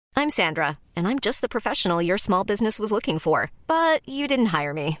I'm Sandra, and I'm just the professional your small business was looking for. But you didn't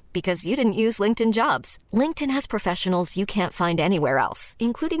hire me because you didn't use LinkedIn Jobs. LinkedIn has professionals you can't find anywhere else,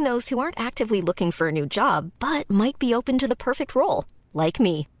 including those who aren't actively looking for a new job, but might be open to the perfect role, like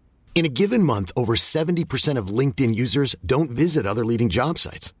me. In a given month, over 70% of LinkedIn users don't visit other leading job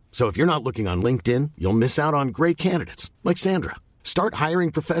sites. So if you're not looking on LinkedIn, you'll miss out on great candidates like Sandra. Start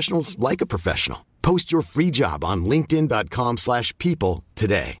hiring professionals like a professional. Post your free job on linkedin.com/people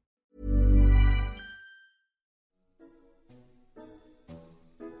today.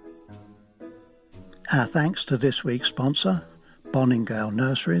 Our thanks to this week's sponsor, Bonningale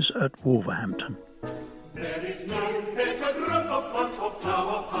Nurseries at Wolverhampton. There is no better group of plants for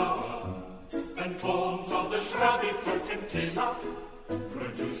flower power than forms of the shrubby potentilla,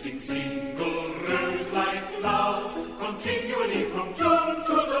 producing single rose-like flowers continually from June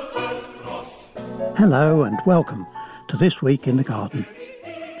to the first frost. Hello and welcome to This Week in the Garden.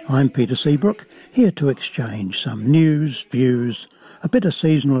 I'm Peter Seabrook, here to exchange some news, views, a bit of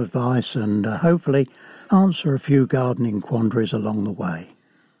seasonal advice and hopefully answer a few gardening quandaries along the way.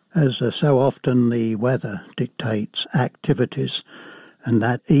 As so often the weather dictates activities, and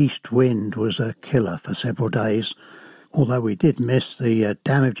that east wind was a killer for several days, although we did miss the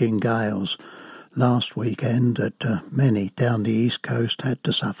damaging gales last weekend that many down the east coast had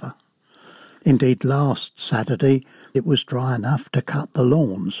to suffer. Indeed, last Saturday it was dry enough to cut the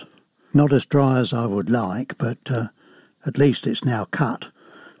lawns. Not as dry as I would like, but at least it's now cut,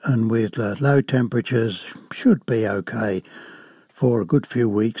 and with low temperatures should be okay for a good few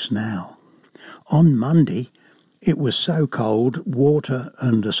weeks now. On Monday, it was so cold, water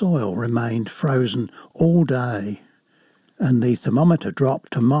and the soil remained frozen all day, and the thermometer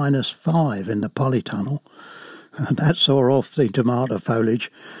dropped to -5 in the polytunnel. And that saw off the tomato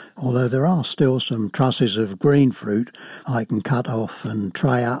foliage, although there are still some trusses of green fruit I can cut off and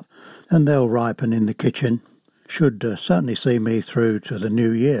tray up, and they'll ripen in the kitchen. Should certainly see me through to the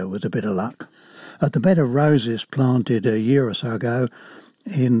new year with a bit of luck. The bed of roses planted a year or so ago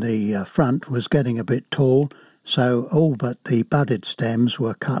in the front was getting a bit tall, so all but the budded stems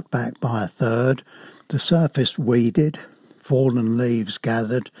were cut back by a third, the surface weeded, fallen leaves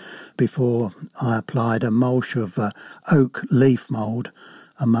gathered before I applied a mulch of oak leaf mould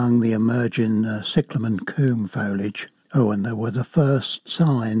among the emerging cyclamen coombe foliage. Oh, and there were the first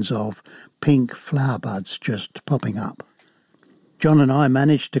signs of pink flower buds just popping up. John and I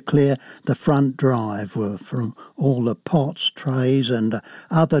managed to clear the front drive from all the pots, trays and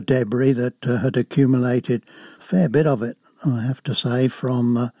other debris that had accumulated, a fair bit of it, I have to say,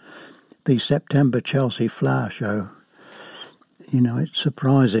 from the September Chelsea Flower Show. You know, it's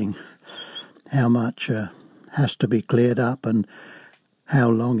surprising how much has to be cleared up and how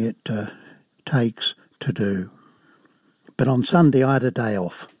long it takes to do. But on Sunday I had a day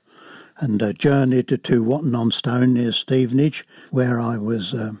off and journeyed to Watton-on-Stone near Stevenage, where I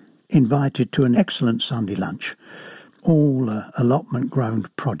was invited to an excellent Sunday lunch, all allotment-grown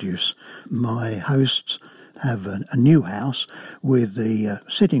produce. My hosts have a new house with the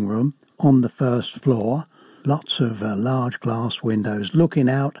sitting room on the first floor, lots of large glass windows looking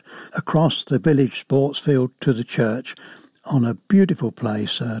out across the village sports field to the church on a beautiful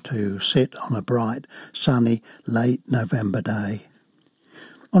place to sit on a bright, sunny, late November day.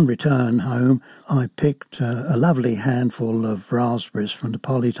 On return home, I picked a lovely handful of raspberries from the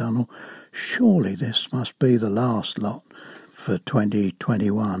polytunnel. Surely this must be the last lot for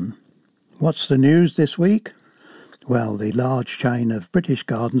 2021. What's the news this week? Well, the large chain of British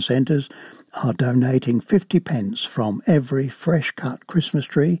garden centres are donating 50p from every fresh-cut Christmas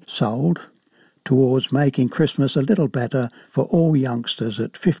tree sold towards making Christmas a little better for all youngsters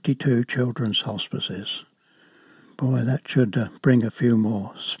at 52 children's hospices. Boy, that should bring a few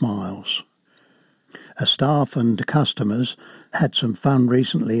more smiles. Staff and customers had some fun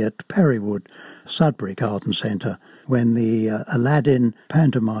recently at Perrywood, Sudbury Garden Centre, when the Aladdin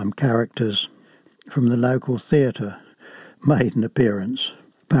pantomime characters from the local theatre made an appearance.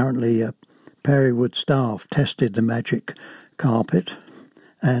 Apparently, Perrywood staff tested the magic carpet,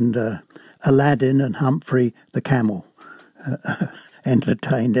 and Aladdin and Humphrey the camel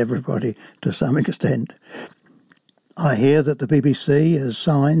entertained everybody to some extent. I hear that the BBC has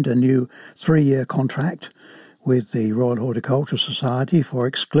signed a new 3-year contract with the Royal Horticultural Society for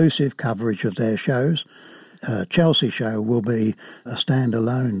exclusive coverage of their shows. Chelsea Show will be a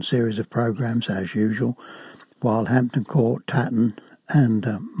standalone series of programmes as usual, while Hampton Court, Tatton and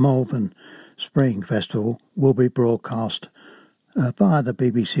Malvern Spring Festival will be broadcast via the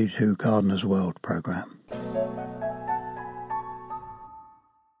BBC Two Gardeners' World programme.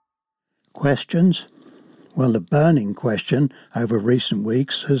 Questions? Well, the burning question over recent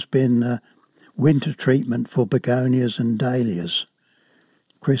weeks has been winter treatment for begonias and dahlias.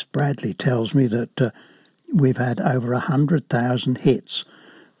 Chris Bradley tells me that we've had over 100,000 hits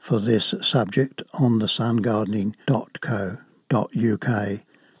for this subject on the sungardening.co.uk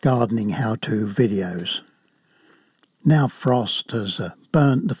gardening how-to videos. Now frost has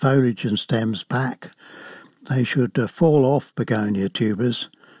burnt the foliage and stems back. They should fall off begonia tubers,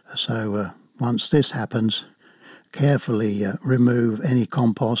 so once this happens, carefully remove any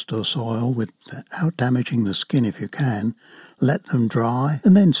compost or soil without damaging the skin if you can. Let them dry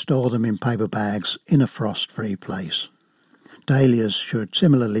and then store them in paper bags in a frost-free place. Dahlias should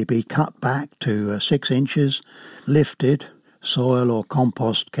similarly be cut back to 6 inches, lifted, soil or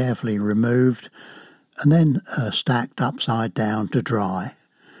compost carefully removed, and then stacked upside down to dry,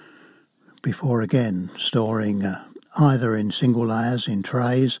 before again storing either in single layers in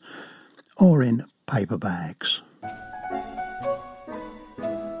trays or in paper bags.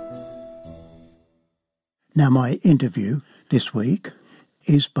 Now my interview this week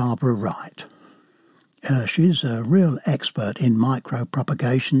is Barbara Wright. She's a real expert in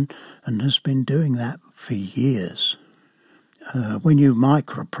micropropagation and has been doing that for years. When you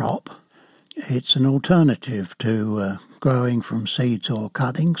microprop, it's an alternative to growing from seeds or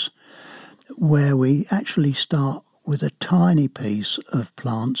cuttings, where we actually start with a tiny piece of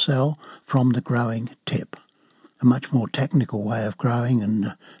plant cell from the growing tip. A much more technical way of growing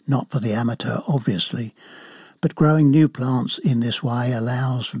and not for the amateur, obviously. But growing new plants in this way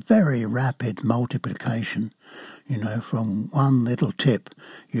allows very rapid multiplication. From one little tip,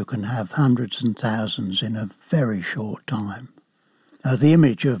 you can have hundreds and thousands in a very short time. The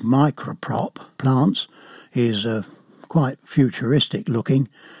image of microprop plants is quite futuristic looking.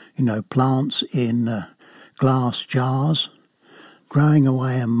 Plants in glass jars, growing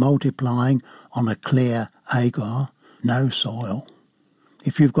away and multiplying on a clear agar, no soil.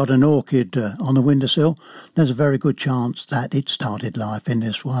 If you've got an orchid on the windowsill, there's a very good chance that it started life in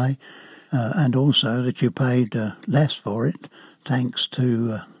this way, and also that you paid less for it, thanks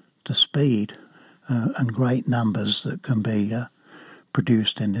to the speed and great numbers that can be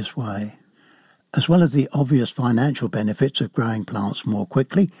produced in this way. As well as the obvious financial benefits of growing plants more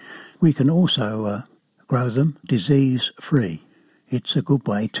quickly, we can also grow them disease-free. It's a good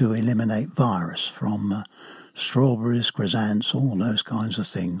way to eliminate virus from strawberries, chrysanthemums, all those kinds of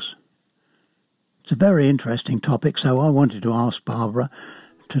things. It's a very interesting topic, so I wanted to ask Barbara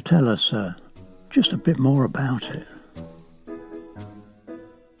to tell us just a bit more about it.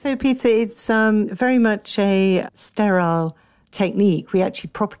 So, Peter, it's very much a sterile technique. We actually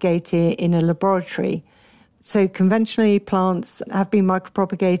propagate it in a laboratory. So conventionally, plants have been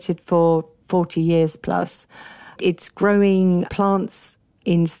micropropagated for 40 years plus. It's growing plants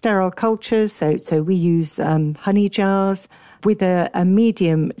in sterile cultures, so we use honey jars with a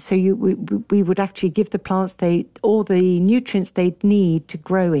medium. So we would actually give the plants all the nutrients they'd need to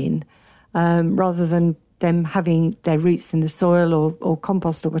grow in, rather than them having their roots in the soil or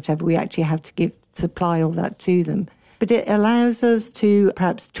compost or whatever. We actually have to supply all that to them. But it allows us to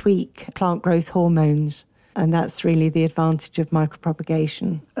perhaps tweak plant growth hormones. And that's really the advantage of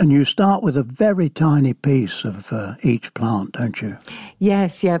micropropagation. And you start with a very tiny piece of each plant, don't you?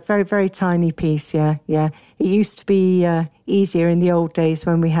 Yes, very, very tiny piece, yeah. It used to be easier in the old days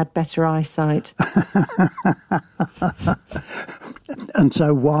when we had better eyesight. And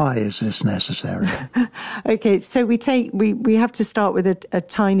so why is this necessary? Okay, so we have to start with a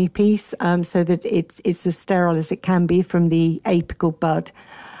tiny piece so that it's as sterile as it can be from the apical bud.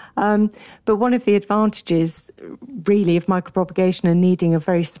 But one of the advantages, really, of micropropagation and needing a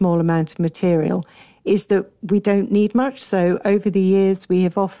very small amount of material is that we don't need much. So over the years, we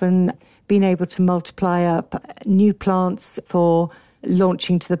have often been able to multiply up new plants for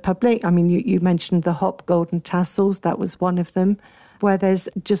launching to the public. I mean, you mentioned the hop golden tassels. That was one of them, where there's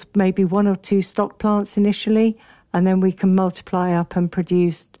just maybe 1 or 2 stock plants initially, and then we can multiply up and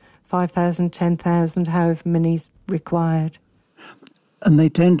produce 5,000, 10,000, however many is required. And they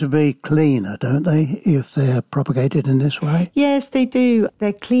tend to be cleaner, don't they, if they're propagated in this way? Yes, they do.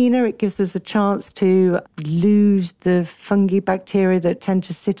 They're cleaner. It gives us a chance to lose the fungi bacteria that tend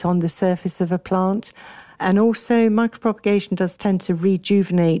to sit on the surface of a plant. And also, micropropagation does tend to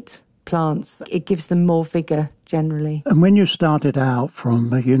rejuvenate plants. It gives them more vigour, generally. And when you started out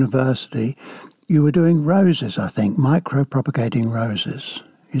from university, you were doing roses, I think, micropropagating roses.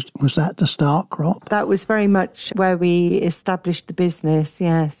 Was that the start crop? That was very much where we established the business,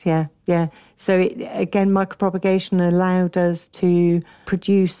 yes, yeah. So, again, micropropagation allowed us to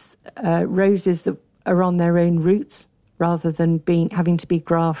produce roses that are on their own roots rather than having to be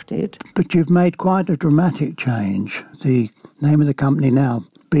grafted. But you've made quite a dramatic change. The name of the company now,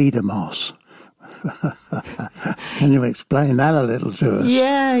 Bedamoss. Can you explain that a little to us?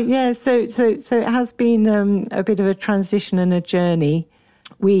 Yeah. So it has been a bit of a transition and a journey.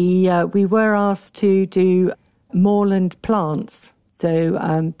 We were asked to do moorland plants,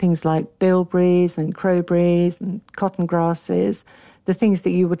 so things like bilberries and crowberries and cotton grasses, the things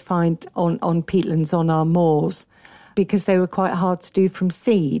that you would find on peatlands on our moors, because they were quite hard to do from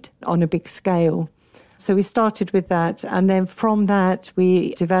seed on a big scale. So we started with that, and then from that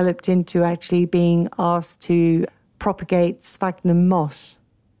we developed into actually being asked to propagate sphagnum moss,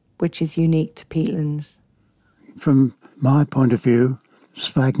 which is unique to peatlands. From my point of view,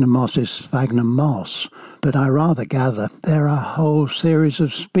 sphagnum moss is sphagnum moss, but I rather gather there are a whole series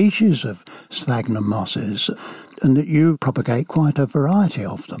of species of sphagnum mosses, and that you propagate quite a variety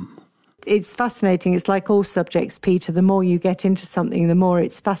of them. It's fascinating. It's like all subjects, Peter. The more you get into something, the more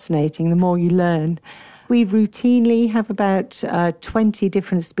it's fascinating, the more you learn. We routinely have about 20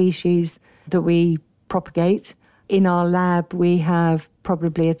 different species that we propagate. In our lab, we have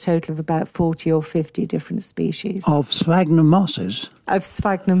probably a total of about 40 or 50 different species. Of sphagnum mosses? Of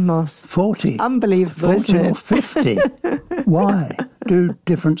sphagnum moss. 40? Unbelievable, 40 isn't it? or 50? Why? Do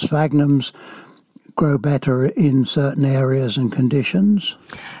different sphagnums grow better in certain areas and conditions?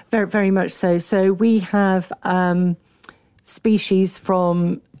 Very, very much so. So we have species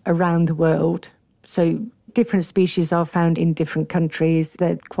from around the world. So different species are found in different countries.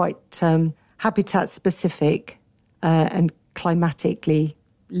 They're quite habitat specific and climatically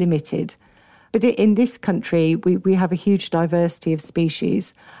limited. But in this country, we have a huge diversity of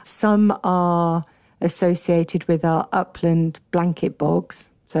species. Some are associated with our upland blanket bogs,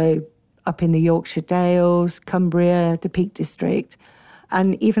 so up in the Yorkshire Dales, Cumbria, the Peak District.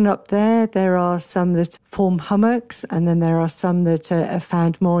 And even up there are some that form hummocks, and then there are some that are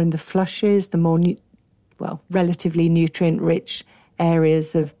found more in the flushes, the more, relatively nutrient-rich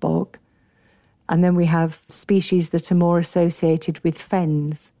areas of bog. And then we have species that are more associated with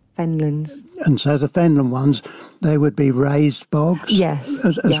fenlands. And so the fenland ones, they would be raised bogs? Yes.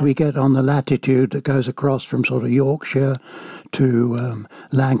 As we get on the latitude that goes across from sort of Yorkshire to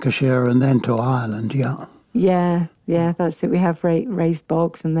Lancashire and then to Ireland, yeah. Yeah, that's it. We have raised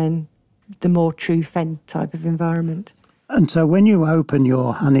bogs and then the more true fen type of environment. And so when you open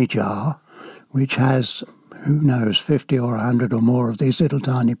your honey jar, which has, who knows, 50 or 100 or more of these little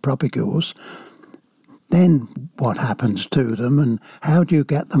tiny propagules, then what happens to them and how do you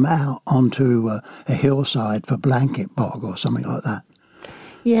get them out onto a hillside for blanket bog or something like that?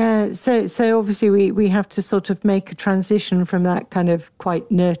 Yeah, so obviously we have to sort of make a transition from that kind of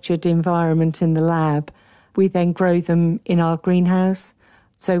quite nurtured environment in the lab. We then grow them in our greenhouse.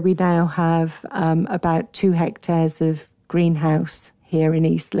 So we now have about 2 hectares of greenhouse here in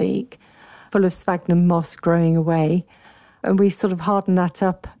Eastleigh, full of sphagnum moss growing away. And we sort of harden that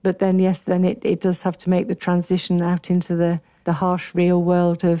up. But then, it does have to make the transition out into the harsh real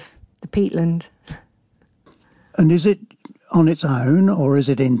world of the peatland. And is it on its own or is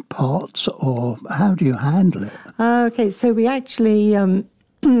it in pots or how do you handle it? Okay, so we actually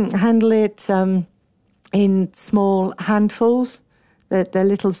handle it in small handfuls. They're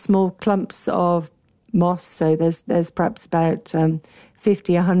little small clumps of moss. So there's perhaps about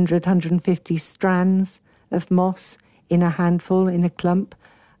 50, 100, 150 strands of moss in a handful, in a clump.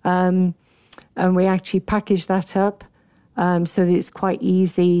 And we actually package that up so that it's quite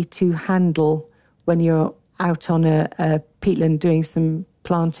easy to handle when you're out on a peatland doing some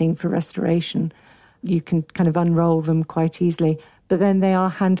planting for restoration. You can kind of unroll them quite easily. But then they are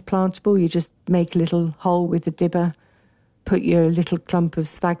hand plantable. You just make a little hole with a dibber, put your little clump of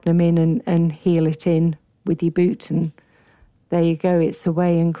sphagnum in and heel it in with your boot, and there you go, it's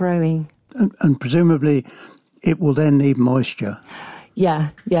away and growing. And presumably it will then need moisture. Yeah.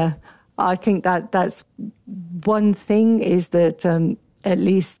 I think that's one thing, is that at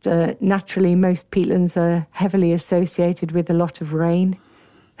least naturally most peatlands are heavily associated with a lot of rain.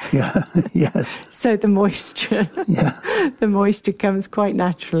 Yeah, yes. So the moisture, the moisture comes quite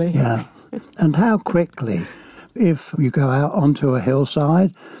naturally. Yeah. And how quickly, if you go out onto a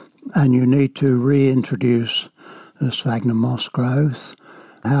hillside and you need to reintroduce the sphagnum moss growth,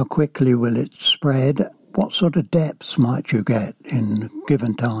 how quickly will it spread? What sort of depths might you get in a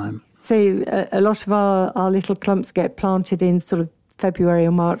given time? So a lot of our little clumps get planted in sort of February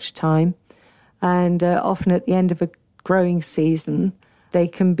or March time, and often at the end of a growing season, they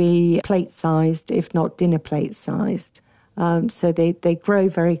can be plate-sized, if not dinner plate-sized. So they grow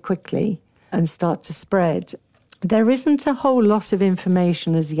very quickly and start to spread. There isn't a whole lot of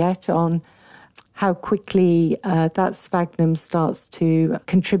information as yet on how quickly that sphagnum starts to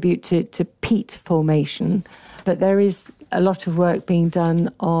contribute to peat formation. But there is a lot of work being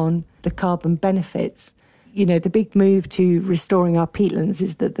done on the carbon benefits. You know, the big move to restoring our peatlands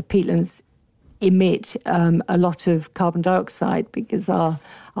is that the peatlands emit a lot of carbon dioxide because our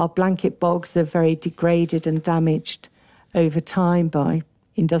blanket bogs are very degraded and damaged over time by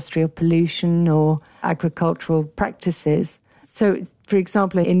industrial pollution or agricultural practices. So, for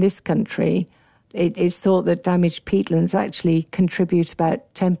example, in this country, it's thought that damaged peatlands actually contribute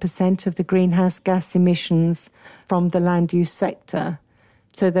about 10% of the greenhouse gas emissions from the land use sector.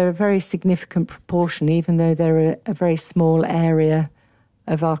 So they're a very significant proportion, even though they're a very small area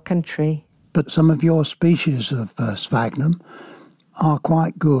of our country. But some of your species of sphagnum are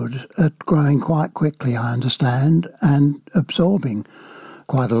quite good at growing quite quickly, I understand, and absorbing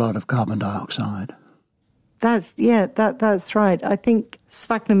quite a lot of carbon dioxide. That's right. I think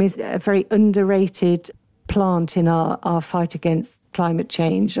sphagnum is a very underrated plant in our fight against climate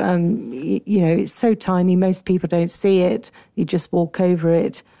change. It's so tiny, most people don't see it. You just walk over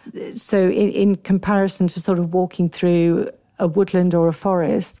it. So in comparison to sort of walking through a woodland or a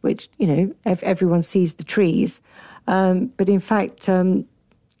forest, which, everyone sees the trees. But in fact,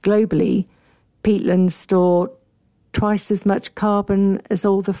 globally, peatlands store twice as much carbon as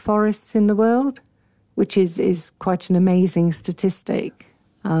all the forests in the world, which is quite an amazing statistic.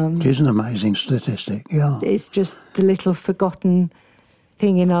 It is an amazing statistic, yeah. It's just the little forgotten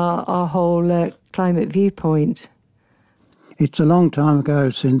thing in our whole climate viewpoint. It's a long time ago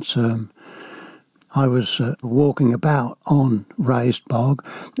since I was walking about on raised bog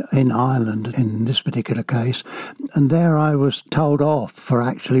in Ireland in this particular case, and there I was told off for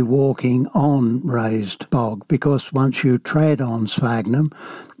actually walking on raised bog because once you tread on sphagnum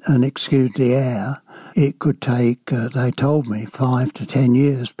and exude the air, it could take, they told me, 5 to 10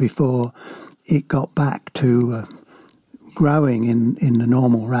 years before it got back to growing in the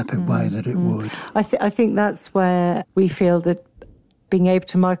normal rapid way that it would. I think that's where we feel that being able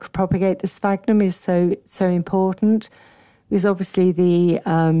to micropropagate the sphagnum is so important, because obviously the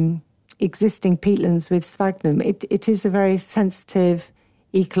existing peatlands with sphagnum, it is a very sensitive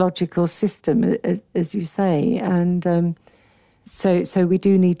ecological system, as you say, and so we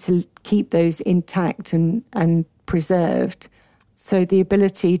do need to keep those intact and preserved. So the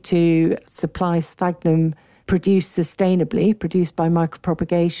ability to supply sphagnum produced sustainably, produced by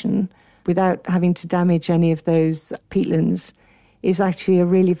micropropagation, without having to damage any of those peatlands, is actually a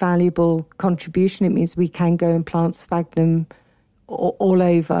really valuable contribution. It means we can go and plant sphagnum all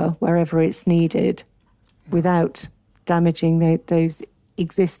over wherever it's needed without damaging those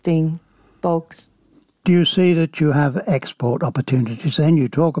existing bogs. Do you see that you have export opportunities then? You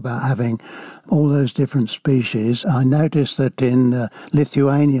talk about having all those different species. I noticed that in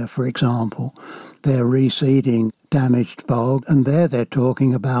Lithuania, for example, they're reseeding damaged bog, and they're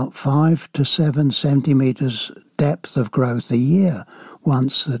talking about 5 to 7 centimetres depth of growth a year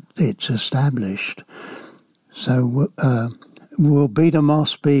once it's established. So will Beda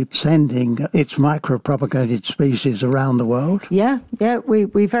Moss be sending its micropropagated species around the world? Yeah,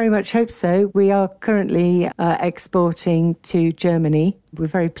 we very much hope so. We are currently exporting to Germany. We're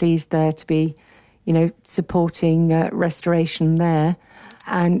very pleased there to be, supporting restoration there.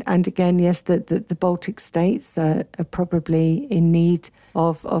 And again, yes, the Baltic states are probably in need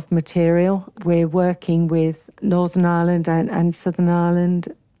of material. We're working with Northern Ireland and Southern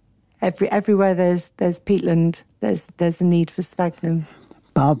Ireland. Everywhere there's peatland, there's a need for sphagnum.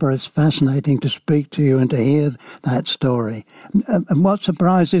 Barbara, it's fascinating to speak to you and to hear that story. And what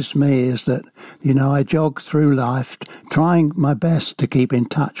surprises me is that, I jog through life trying my best to keep in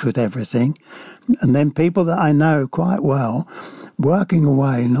touch with everything. And then people that I know quite well, working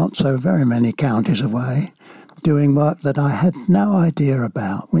away, not so very many counties away, doing work that I had no idea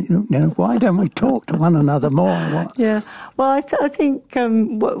about. Why don't we talk to one another more? Yeah, well, I think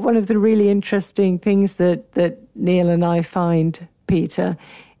one of the really interesting things that Neil and I find, Peter,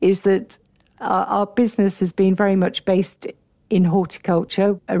 is that our business has been very much based in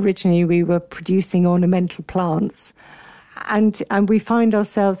horticulture. Originally, we were producing ornamental plants, and we find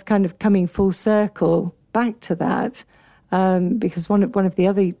ourselves kind of coming full circle back to that, because one of the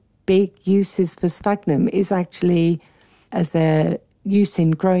other big uses for sphagnum is actually as a use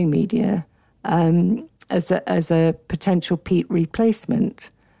in growing media, as a potential peat replacement.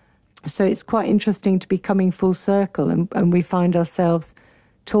 So it's quite interesting to be coming full circle, and we find ourselves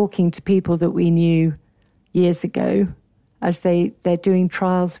talking to people that we knew years ago as they're doing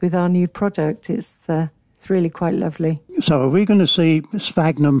trials with our new product. It's It's really quite lovely. So are we going to see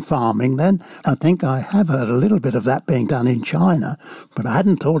sphagnum farming then? I think I have heard a little bit of that being done in China, but I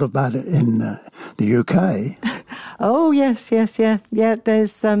hadn't thought about it in the UK. Oh, yes. Yeah.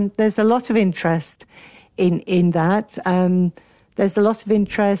 There's a lot of interest in that. There's a lot of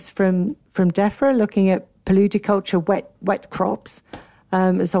interest from DEFRA looking at paludiculture wet crops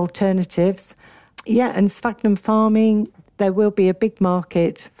as alternatives. Yeah, and sphagnum farming, there will be a big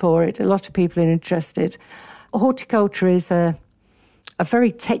market for it. A lot of people are interested. Horticulture is a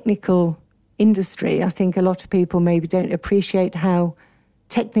very technical industry. I think a lot of people maybe don't appreciate how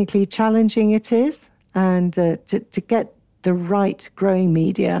technically challenging it is. And to get the right growing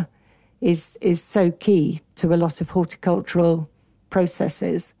media is so key to a lot of horticultural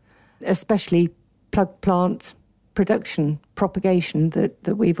processes, especially plug plant production, propagation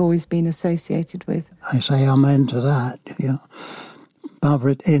that we've always been associated with. I say amen to that. Yeah.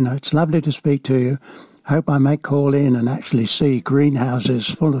 Barbara, it's lovely to speak to you. Hope I may call in and actually see greenhouses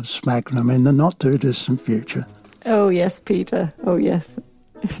full of sphagnum in the not-too-distant future. Oh, yes, Peter. Oh, yes.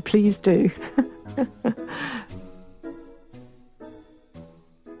 Please do. The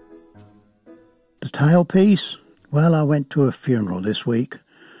tailpiece? Well, I went to a funeral this week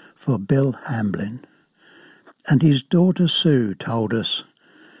for Bill Hamblin, and his daughter Sue told us,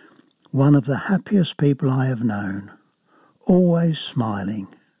 one of the happiest people I have known, always smiling,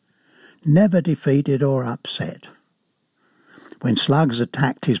 never defeated or upset. When slugs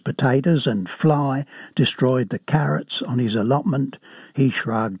attacked his potatoes and fly destroyed the carrots on his allotment, he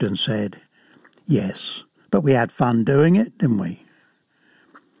shrugged and said, yes, but we had fun doing it, didn't we?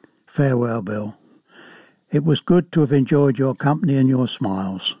 Farewell, Bill. It was good to have enjoyed your company and your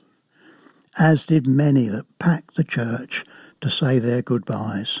smiles, as did many that packed the church to say their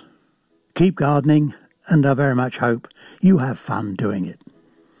goodbyes. Keep gardening, and I very much hope you have fun doing it.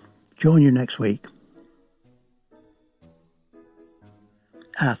 Join you next week.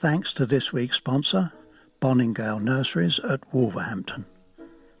 Our thanks to this week's sponsor, Bonningale Nurseries at Wolverhampton,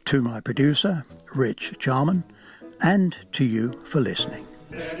 to my producer, Rich Jarman, and to you for listening.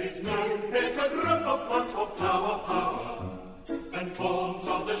 There is no better group of plants for flower power than forms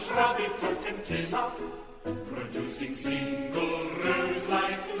of the shrubby potentilla, producing single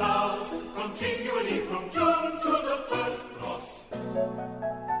rose-like flowers continually from June to the first frost.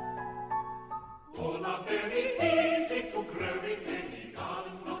 All are very easy to grow in any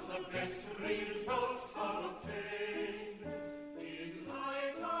garden, but the best results are obtained in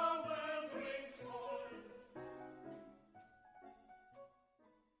lighter weathering soil.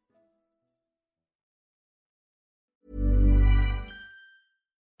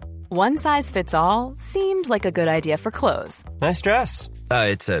 One size fits all seemed like a good idea for clothes. Nice dress.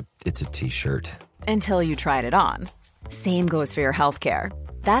 It's a t-shirt. Until you tried it on. Same goes for your healthcare.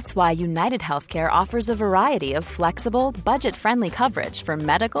 That's why United Healthcare offers a variety of flexible, budget-friendly coverage for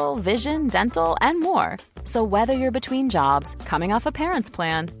medical, vision, dental, and more. So whether you're between jobs, coming off a parent's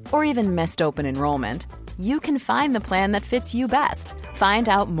plan, or even missed open enrollment, you can find the plan that fits you best. Find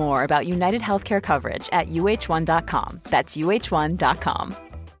out more about United Healthcare coverage at uh1.com. That's uh1.com.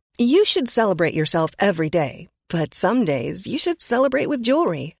 You should celebrate yourself every day, but some days you should celebrate with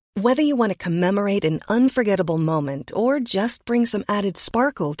jewelry. Whether you want to commemorate an unforgettable moment or just bring some added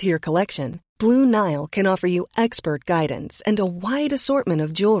sparkle to your collection, Blue Nile can offer you expert guidance and a wide assortment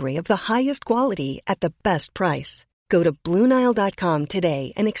of jewelry of the highest quality at the best price. Go to BlueNile.com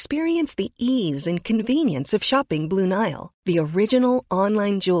today and experience the ease and convenience of shopping Blue Nile, the original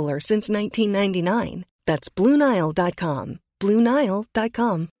online jeweler since 1999. That's BlueNile.com.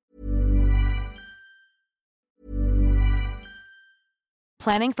 BlueNile.com.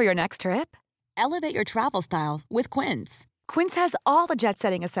 Planning for your next trip? Elevate your travel style with Quince. Quince has all the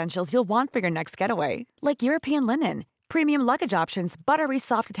jet-setting essentials you'll want for your next getaway, like European linen, premium luggage options, buttery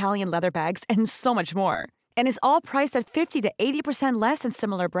soft Italian leather bags, and so much more. And is all priced at 50 to 80% less than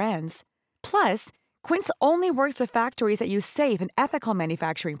similar brands. Plus, Quince only works with factories that use safe and ethical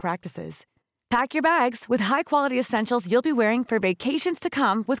manufacturing practices. Pack your bags with high-quality essentials you'll be wearing for vacations to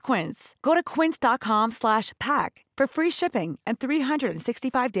come with Quince. Go to quince.com/pack for free shipping and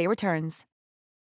 365-day returns.